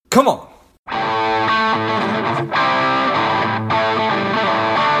Come on.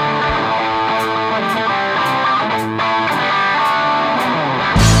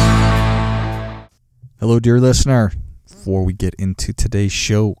 Hello, dear listener. Before we get into today's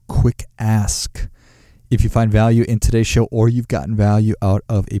show, quick ask. If you find value in today's show or you've gotten value out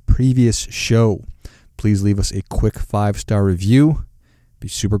of a previous show, please leave us a quick 5-star review. Be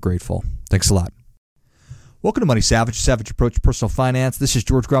super grateful. Thanks a lot. Welcome to Money Savage, Savage Approach to Personal Finance. This is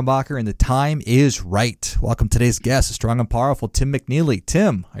George Grumbacher, and the time is right. Welcome to today's guest, strong and powerful Tim McNeely.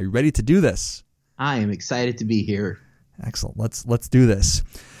 Tim, are you ready to do this? I am excited to be here. Excellent. Let's do this.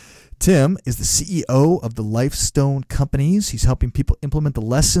 Tim is the CEO of the Lifestone Companies. He's helping people implement the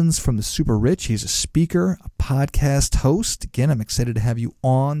lessons from the super rich. He's a speaker, a podcast host. Again, I'm excited to have you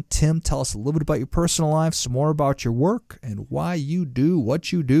on. Tim, tell us a little bit about your personal life, some more about your work, and why you do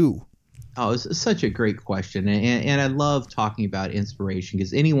what you do. Oh, it's such a great question. And I love talking about inspiration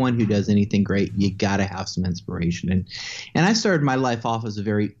because anyone who does anything great, you got to have some inspiration. And I started my life off as a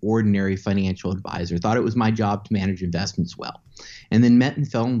very ordinary financial advisor. Thought it was my job to manage investments well. And then met and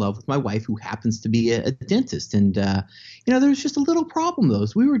fell in love with my wife, who happens to be a dentist. And, there was just a little problem, though.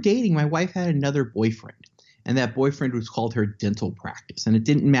 As we were dating, my wife had another boyfriend. And that boyfriend was called her dental practice. And it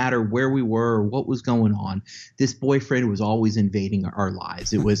didn't matter where we were or what was going on. This boyfriend was always invading our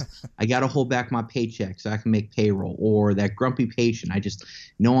lives. It was, I got to hold back my paycheck so I can make payroll. Or that grumpy patient, I just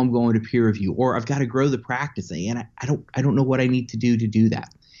know I'm going to peer review. Or I've got to grow the practice. And I don't know what I need to do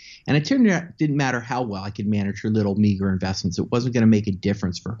that. And it turned out it didn't matter how well I could manage her little meager investments. It wasn't going to make a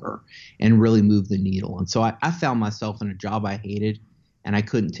difference for her and really move the needle. And so I found myself in a job I hated. And I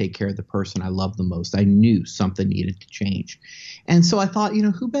couldn't take care of the person I loved the most. I knew something needed to change. And so I thought,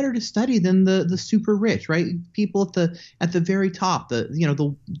 who better to study than the super rich, right? People at the very top, the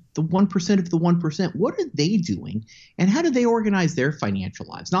 1% of the 1%. What are they doing? And how do they organize their financial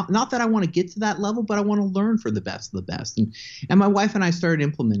lives? Not that I want to get to that level, but I want to learn for the best of the best. And my wife and I started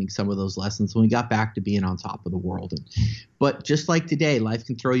implementing some of those lessons when we got back to being on top of the world. But just like today, life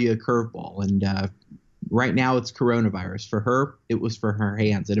can throw you a curveball. And right now it's coronavirus. For her, it was for her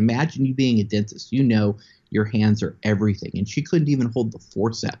hands. And imagine you being a dentist. Your hands are everything. And she couldn't even hold the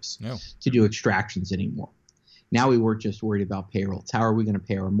forceps to do extractions anymore. Now we weren't just worried about payrolls. How are we going to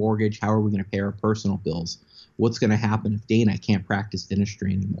pay our mortgage? How are we going to pay our personal bills? What's going to happen if Dana can't practice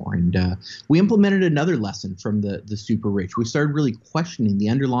dentistry anymore? And we implemented another lesson from the super rich. We started really questioning the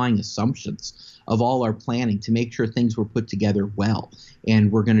underlying assumptions of all our planning to make sure things were put together well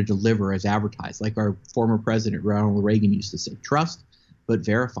and we're going to deliver as advertised. Like our former president, Ronald Reagan, used to say, trust but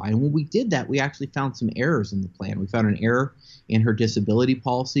verify. And when we did that, we actually found some errors in the plan. We found an error in her disability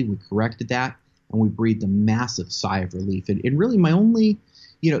policy. We corrected that, and we breathed a massive sigh of relief. And really my only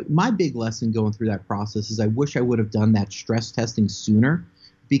my big lesson going through that process is I wish I would have done that stress testing sooner,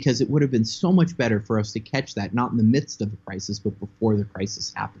 because it would have been so much better for us to catch that, not in the midst of the crisis, but before the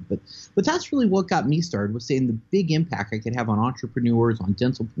crisis happened. But that's really what got me started, was saying the big impact I could have on entrepreneurs, on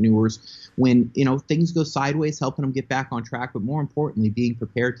dentalpreneurs, when, things go sideways, helping them get back on track, but more importantly, being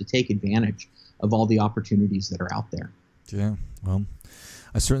prepared to take advantage of all the opportunities that are out there. Yeah, well,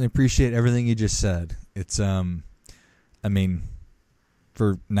 I certainly appreciate everything you just said. It's,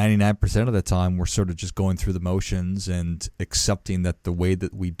 for 99% of the time, we're sort of just going through the motions and accepting that the way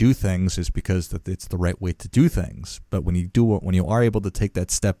that we do things is because that it's the right way to do things. But when you are able to take that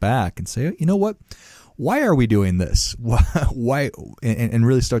step back and say, you know what, why are we doing this? Why? And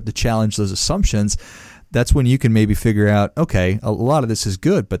really start to challenge those assumptions. That's when you can maybe figure out, okay, a lot of this is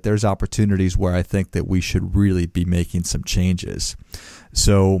good, but there's opportunities where I think that we should really be making some changes.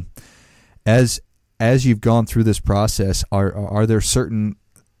 So as you've gone through this process, are there certain,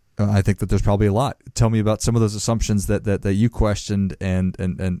 I think that there's probably a lot. Tell me about some of those assumptions that you questioned and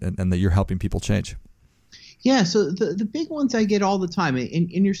that you're helping people change. Yeah, so the big ones I get all the time,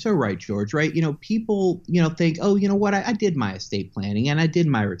 and you're so right, George, right? People, think, oh, you know what, I did my estate planning and I did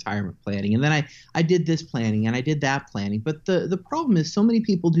my retirement planning, and then I did this planning and I did that planning. But the problem is so many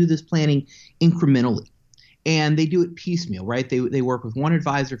people do this planning incrementally. And they do it piecemeal, right? They work with one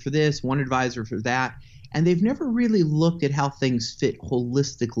advisor for this, one advisor for that, and they've never really looked at how things fit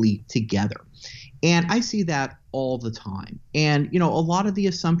holistically together. And I see that all the time. And, a lot of the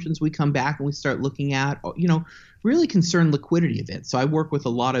assumptions we come back and we start looking at, really concern liquidity events. So I work with a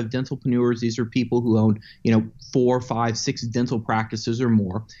lot of dentalpreneurs. These are people who own, 4, 5, 6 dental practices or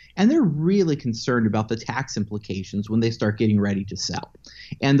more. And they're really concerned about the tax implications when they start getting ready to sell.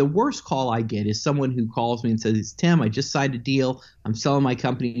 And the worst call I get is someone who calls me and says, Tim, I just signed a deal. I'm selling my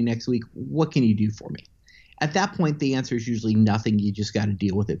company next week. What can you do for me? At that point, the answer is usually nothing. You just got to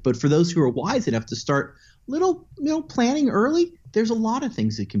deal with it. But for those who are wise enough to start little, planning early, there's a lot of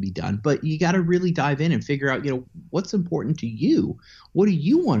things that can be done, but you got to really dive in and figure out, what's important to you. What do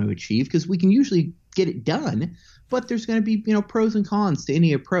you want to achieve? Because we can usually get it done, but there's going to be, pros and cons to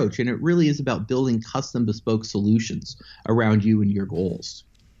any approach. And it really is about building custom bespoke solutions around you and your goals.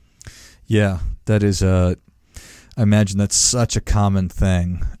 Yeah, that is I imagine that's such a common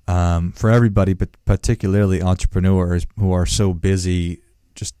thing for everybody, but particularly entrepreneurs who are so busy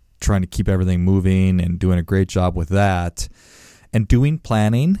just trying to keep everything moving and doing a great job with that. And doing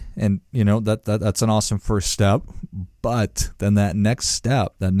planning, and that's an awesome first step. But then that next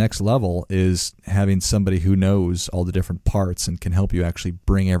step, that next level, is having somebody who knows all the different parts and can help you actually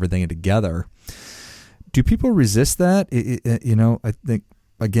bring everything together. Do people resist that? I think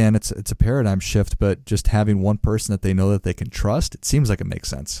again, it's a paradigm shift. But just having one person that they know that they can trust, it seems like it makes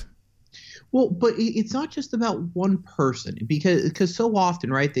sense. Well, but it's not just about one person, because so often,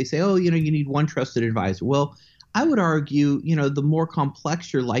 right? They say, oh, you need one trusted advisor. Well, I would argue, the more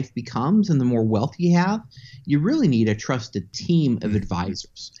complex your life becomes and the more wealth you have, you really need a trusted team of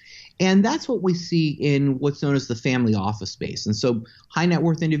advisors. And that's what we see in what's known as the family office space. And so high net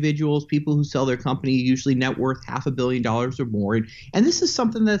worth individuals, people who sell their company, usually net worth $500 million or more. And this is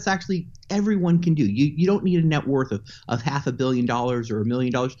something that's actually everyone can do. You don't need a net worth of $500 million or $1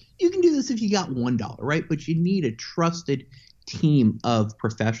 million. You can do this if you got $1, right? But you need a trusted team of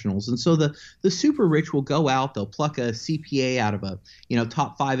professionals. And so the super rich will go out, they'll pluck a CPA out of a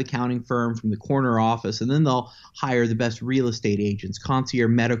top 5 accounting firm from the corner office, and then they'll hire the best real estate agents, concierge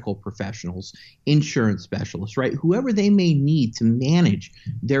medical professionals, insurance specialists, right? Whoever they may need to manage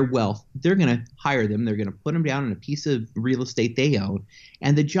their wealth, they're going to hire them. They're going to put them down in a piece of real estate they own.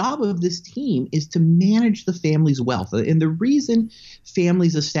 And the job of this team is to manage the family's wealth. And the reason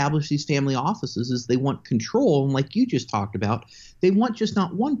families establish these family offices is they want control. And like you just talked about, they want just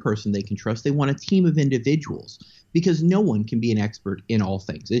not one person they can trust. They want a team of individuals, because no one can be an expert in all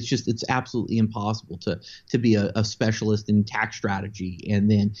things. It's absolutely impossible to be a specialist in tax strategy and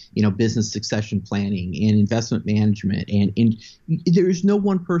then, business succession planning and investment management. And there's no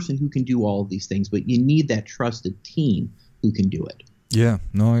one person who can do all of these things, but you need that trusted team who can do it. Yeah,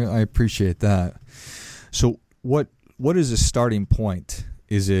 no, I appreciate that. So what is a starting point?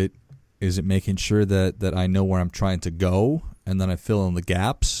 Is it making sure that I know where I'm trying to go and then I fill in the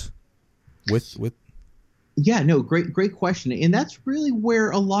gaps with? Yeah, no, great question. And that's really where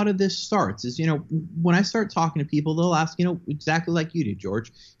a lot of this starts is, when I start talking to people, they'll ask, exactly like you did,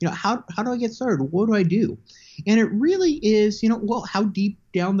 George, how do I get started? What do I do? And it really is, well, how deep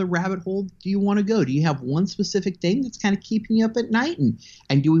down the rabbit hole do you want to go? Do you have one specific thing that's kind of keeping you up at night?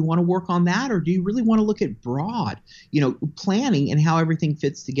 And do we want to work on that? Or do you really want to look at broad, planning and how everything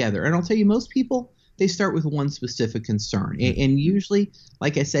fits together? And I'll tell you, most people, they start with one specific concern. And usually,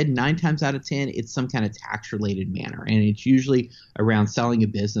 like I said, 9 times out of 10, it's some kind of tax-related manner. And it's usually around selling a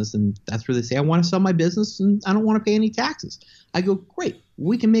business. And that's where they say, I want to sell my business and I don't want to pay any taxes. I go, great,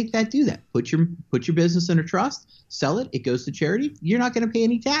 we can make that do that. Put your business in a trust, sell it, it goes to charity. You're not going to pay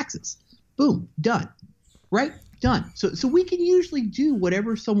any taxes. Boom, done. Right? Done. So we can usually do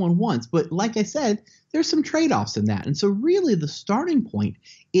whatever someone wants. But like I said, there's some trade-offs in that. And so really the starting point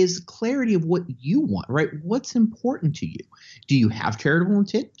is clarity of what you want, right? What's important to you? Do you have charitable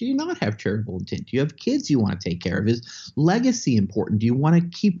intent? Do you not have charitable intent? Do you have kids you want to take care of? Is legacy important? Do you want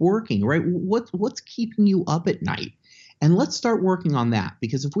to keep working, right? What's keeping you up at night? And let's start working on that,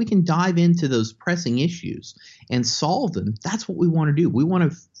 because if we can dive into those pressing issues and solve them, that's what we want to do. We want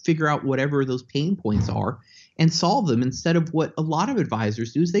to figure out whatever those pain points are and solve them, instead of what a lot of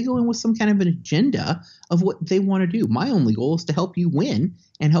advisors do is they go in with some kind of an agenda of what they want to do. My only goal is to help you win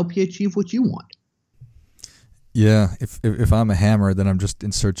and help you achieve what you want. Yeah, if I'm a hammer, then I'm just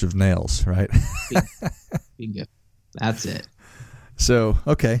in search of nails, right? Bingo. That's it. So,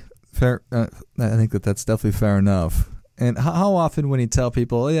 okay, fair. I think that's definitely fair enough. And how often when you tell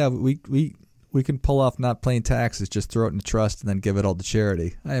people, oh, yeah, we can pull off not paying taxes, just throw it in a trust and then give it all to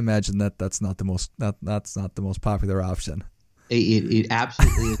charity? I imagine that's not the most popular option. It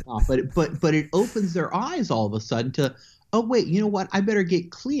absolutely is not. But it opens their eyes all of a sudden to, oh wait, you know what? I better get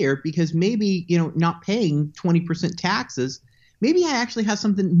clear, because maybe not paying 20% taxes, maybe I actually have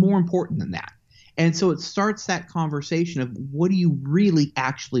something more important than that. And so it starts that conversation of, what do you really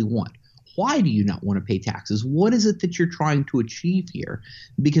actually want? Why do you not want to pay taxes? What is it that you're trying to achieve here?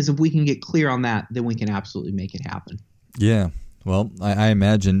 Because if we can get clear on that, then we can absolutely make it happen. Yeah. Well, I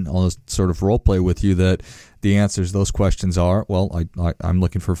imagine I'll just sort of role play with you that the answers to those questions are, well, I'm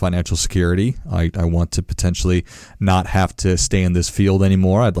looking for financial security. I want to potentially not have to stay in this field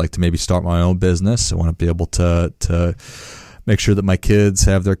anymore. I'd like to maybe start my own business. I want to be able to make sure that my kids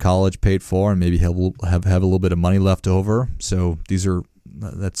have their college paid for and maybe have a little bit of money left over. So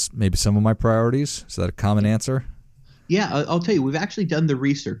that's maybe some of my priorities. Is that a common answer? Yeah, I'll tell you, we've actually done the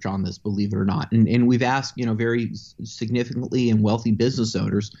research on this, believe it or not. And we've asked, very significantly and wealthy business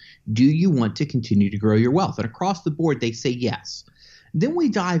owners, do you want to continue to grow your wealth? And across the board, they say yes. Then we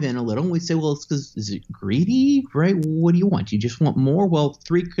dive in a little and we say, well, it's because is it greedy, right? What do you want? You just want more? Well,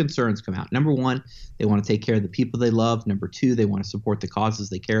 three concerns come out. Number one, they want to take care of the people they love. Number two, they want to support the causes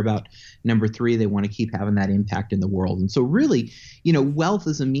they care about. Number three, they want to keep having that impact in the world. And so really, wealth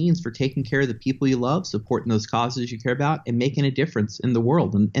is a means for taking care of the people you love, supporting those causes you care about, and making a difference in the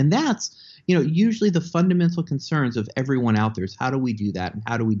world. And that's, usually the fundamental concerns of everyone out there is how do we do that, and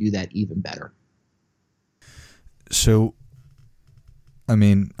how do we do that even better? So,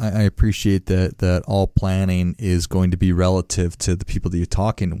 I appreciate that all planning is going to be relative to the people that you're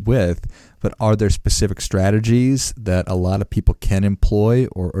talking with, but are there specific strategies that a lot of people can employ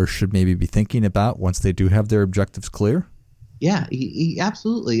or should maybe be thinking about once they do have their objectives clear? Yeah,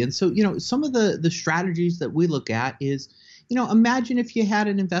 absolutely. And so, some of the strategies that we look at is, imagine if you had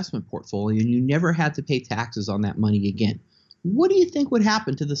an investment portfolio and you never had to pay taxes on that money again. What do you think would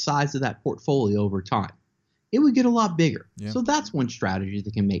happen to the size of that portfolio over time? It would get a lot bigger. Yeah. So that's one strategy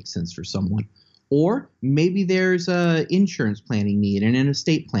that can make sense for someone. Or maybe there's a insurance planning need and an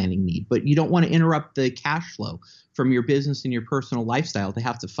estate planning need, but you don't want to interrupt the cash flow from your business and your personal lifestyle to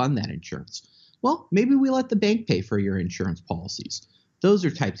have to fund that insurance. Well, maybe we let the bank pay for your insurance policies. Those are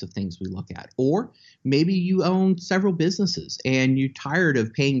types of things we look at. Or maybe you own several businesses and you're tired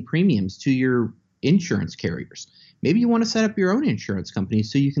of paying premiums to your insurance carriers. Maybe you want to set up your own insurance company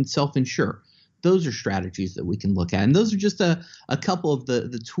so you can self-insure. Those are strategies that we can look at. And those are just a couple of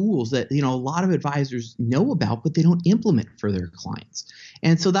the tools that, a lot of advisors know about, but they don't implement for their clients.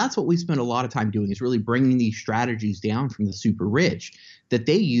 And so that's what we spend a lot of time doing, is really bringing these strategies down from the super rich that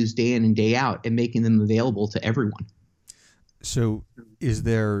they use day in and day out and making them available to everyone. So is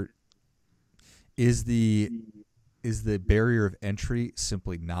the barrier of entry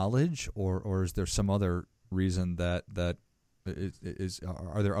simply knowledge, or is there some other reason that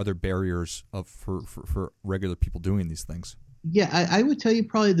are there other barriers for regular people doing these things? Yeah, I would tell you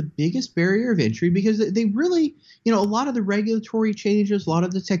probably the biggest barrier of entry, because they really, a lot of the regulatory changes, a lot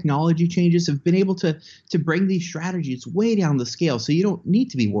of the technology changes have been able to bring these strategies way down the scale. So you don't need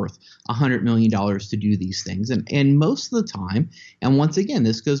to be worth $100 million to do these things. And most of the time, and once again,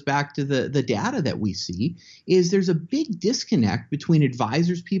 this goes back to the data that we see, is there's a big disconnect between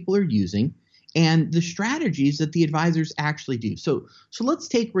advisors people are using and the strategies that the advisors actually do. So let's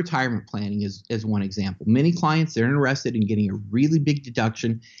take retirement planning as one example. Many clients, they're interested in getting a really big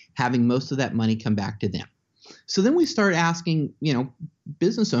deduction, having most of that money come back to them. So then we start asking,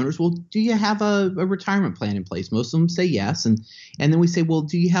 business owners, well, do you have a retirement plan in place? Most of them say yes. And then we say, well,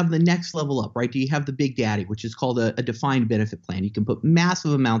 do you have the next level up, right? Do you have the Big Daddy, which is called a defined benefit plan? You can put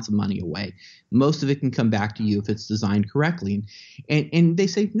massive amounts of money away. Most of it can come back to you if it's designed correctly. And they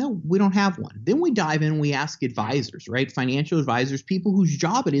say, no, we don't have one. Then we dive in and we ask advisors, right? Financial advisors, people whose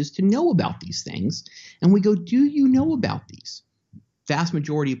job it is to know about these things. And we go, do you know about these? Vast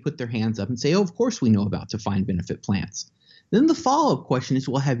majority put their hands up and say, oh, of course we know about defined benefit plans. Then the follow-up question is,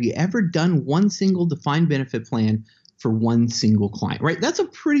 well, have you ever done one single defined benefit plan for one single client, right? That's a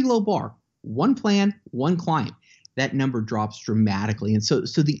pretty low bar. One plan, one client. That number drops dramatically. And so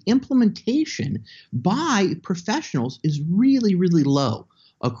the implementation by professionals is really, really low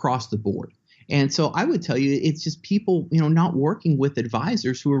across the board. And so I would tell you, it's just people, not working with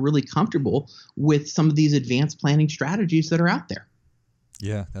advisors who are really comfortable with some of these advanced planning strategies that are out there.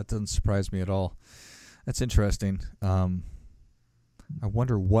 Yeah, that doesn't surprise me at all. That's interesting. I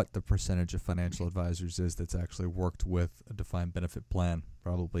wonder what the percentage of financial advisors is that's actually worked with a defined benefit plan.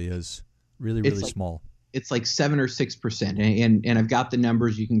 Probably is really, really small. It's like 7 or 6%. And I've got the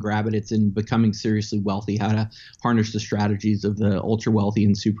numbers. You can grab it. It's in Becoming Seriously Wealthy, How to Harness the Strategies of the Ultra Wealthy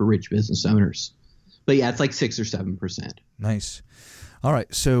and Super Rich Business Owners. But yeah, it's like 6 or 7%. Nice. All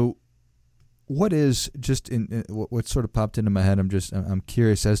right. So what is just what sort of popped into my head? I'm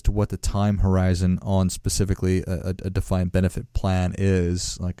curious as to what the time horizon on specifically a defined benefit plan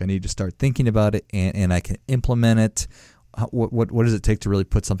is. Like, I need to start thinking about it and I can implement it. What does it take to really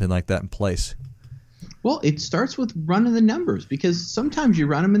put something like that in place? Well, it starts with running the numbers, because sometimes you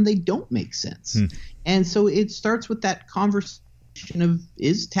run them and they don't make sense. And so it starts with that conversation of,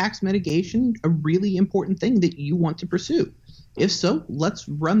 is tax mitigation a really important thing that you want to pursue? If so, let's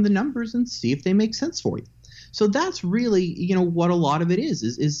run the numbers and see if they make sense for you. So that's really, what a lot of it is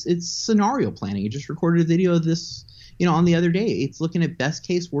it's scenario planning. I just recorded a video of this, on the other day. It's looking at best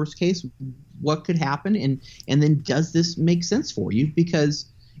case, worst case, what could happen, and then does this make sense for you? Because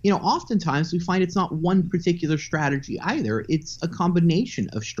oftentimes we find it's not one particular strategy either. It's a combination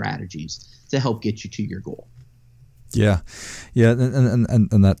of strategies to help get you to your goal. Yeah,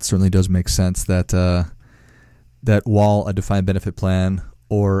 and that certainly does make sense. That while a defined benefit plan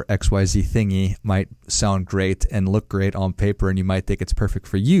or XYZ thingy might sound great and look great on paper, and you might think it's perfect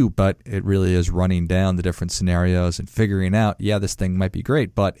for you, but it really is running down the different scenarios and figuring out, this thing might be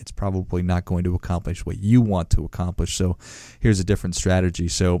great, but it's probably not going to accomplish what you want to accomplish. So here's a different strategy.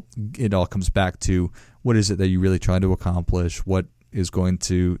 So it all comes back to, what is it that you're really trying to accomplish? What is going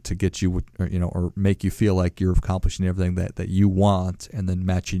to get you, or make you feel like you're accomplishing everything that you want, and then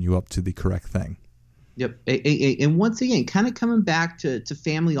matching you up to the correct thing. Yep. And once again, kind of coming back to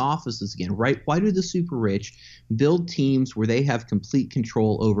family offices again, right? Why do the super rich build teams where they have complete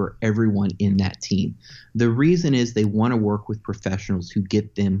control over everyone in that team? The reason is they want to work with professionals who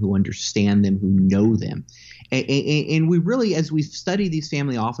get them, who understand them, who know them. And we really, as we study these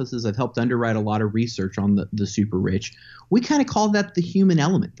family offices, I've helped underwrite a lot of research on the super rich. We kind of call that the human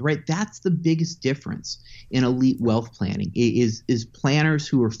element, right? That's the biggest difference in elite wealth planning is planners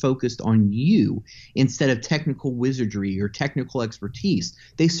who are focused on you instead of technical wizardry or technical expertise.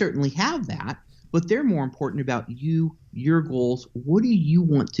 They certainly have that, but they're more important about you, your goals. What do you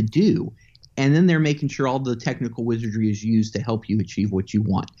want to do? And then they're making sure all the technical wizardry is used to help you achieve what you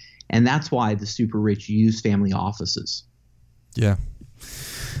want. And that's why the super rich use family offices. Yeah,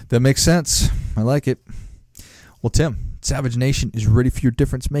 that makes sense. I like it. Well, Tim, Savage Nation is ready for your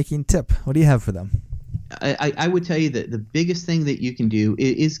difference-making tip. What do you have for them? I would tell you that the biggest thing that you can do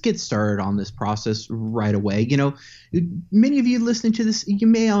is get started on this process right away. Many of you listening to this, you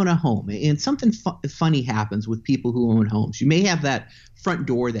may own a home, and something funny happens with people who own homes. You may have that front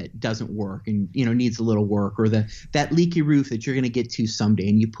door that doesn't work and needs a little work, or that leaky roof that you're going to get to someday.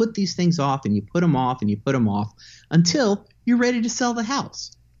 And you put these things off, and you put them off, and you put them off until you're ready to sell the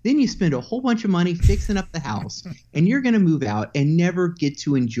house. Then you spend a whole bunch of money fixing up the house, and you're going to move out and never get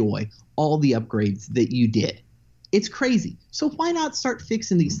to enjoy all the upgrades that you did. It's crazy. So why not start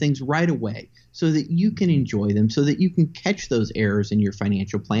fixing these things right away so that you can enjoy them, so that you can catch those errors in your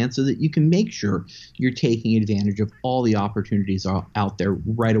financial plan, so that you can make sure you're taking advantage of all the opportunities out there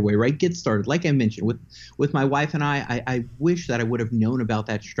right away, right? Get started. Like I mentioned, with my wife and I wish that I would have known about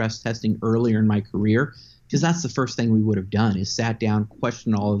that stress testing earlier in my career, because that's the first thing we would have done, is sat down,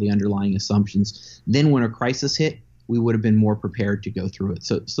 questioned all of the underlying assumptions. Then when a crisis hit, we would have been more prepared to go through it.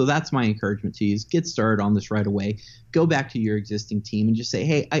 So that's my encouragement to you, is get started on this right away. Go back to your existing team and just say,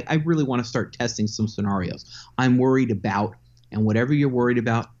 hey, I really want to start testing some scenarios I'm worried about. And whatever you're worried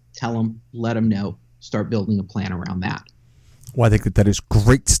about, tell them, let them know, start building a plan around that. Well, I think that is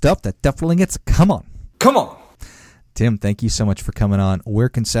great stuff. That definitely gets, come on. Tim, thank you so much for coming on. Where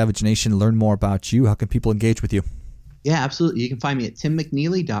can Savage Nation learn more about you? How can people engage with you? Yeah, absolutely. You can find me at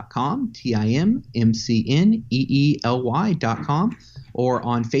timmcneely.com, TIMMCNEELY.com, or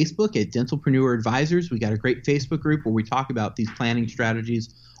on Facebook at Dentalpreneur Advisors. We got a great Facebook group where we talk about these planning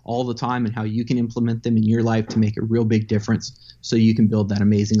strategies all the time and how you can implement them in your life to make a real big difference, so you can build that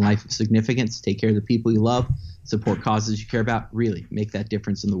amazing life of significance, take care of the people you love, support causes you care about, really make that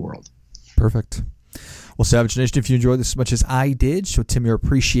difference in the world. Perfect. Well, Savage Nation, if you enjoyed this as much as I did, show Tim your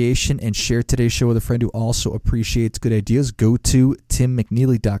appreciation and share today's show with a friend who also appreciates good ideas. Go to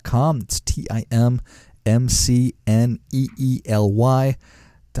timmcneely.com. It's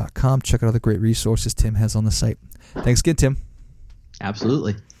TIMMCNEELY.com. Check out all the great resources Tim has on the site. Thanks again, Tim.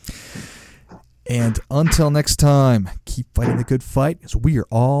 Absolutely. And until next time, keep fighting the good fight, as we are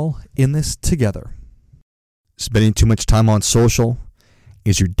all in this together. Spending too much time on social?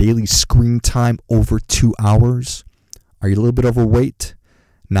 Is your daily screen time over 2 hours? Are you a little bit overweight?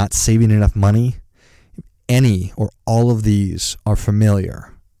 Not saving enough money? Any or all of these are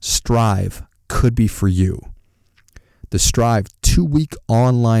familiar. Strive could be for you. The Strive 2-week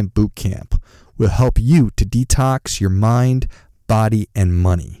online bootcamp will help you to detox your mind, body, and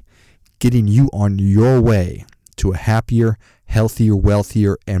money, getting you on your way to a happier, healthier,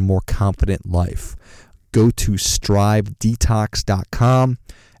 wealthier, and more confident life. Go to strivedetox.com,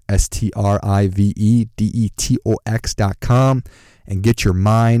 STRIVEDETOX.com, and get your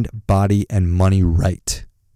mind, body, and money right.